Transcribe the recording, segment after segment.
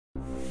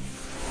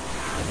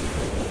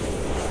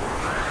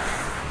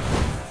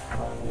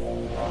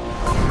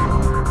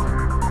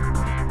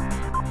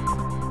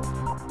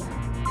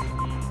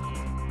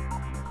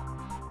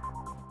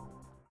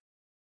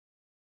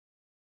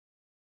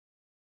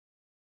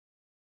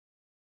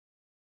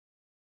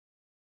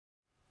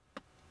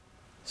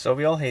So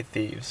we all hate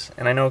thieves,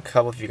 and I know a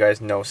couple of you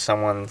guys know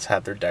someone's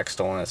had their deck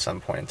stolen at some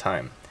point in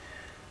time.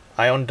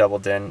 I own double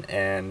din,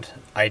 and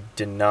I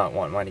did not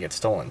want mine to get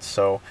stolen,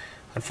 so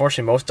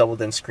unfortunately most double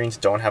din screens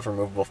don't have a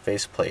removable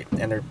faceplate,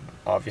 and they're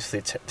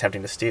obviously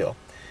tempting to steal.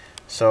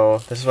 So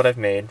this is what I've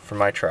made for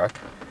my truck.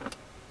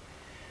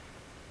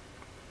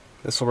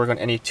 This will work on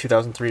any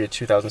 2003 to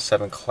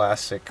 2007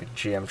 classic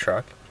GM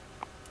truck.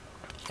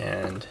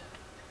 And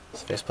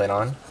it's faceplate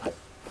on,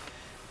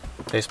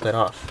 faceplate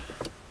off.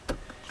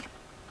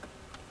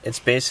 It's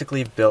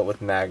basically built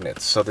with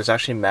magnets, so there's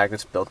actually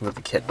magnets built into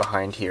the kit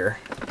behind here.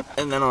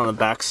 And then on the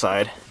back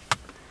side,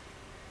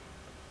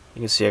 you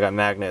can see I got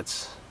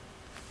magnets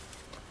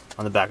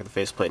on the back of the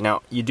faceplate.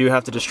 Now, you do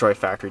have to destroy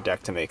factory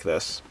deck to make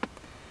this.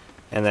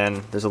 And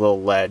then there's a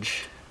little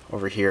ledge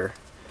over here,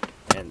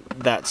 and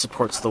that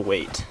supports the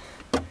weight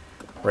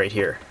right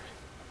here.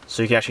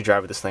 So you can actually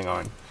drive with this thing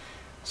on.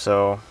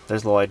 So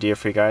there's a little idea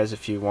for you guys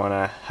if you want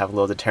to have a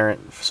little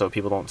deterrent so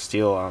people don't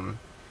steal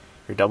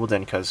your double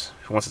din, because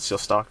who wants to steal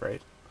stock,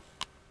 right?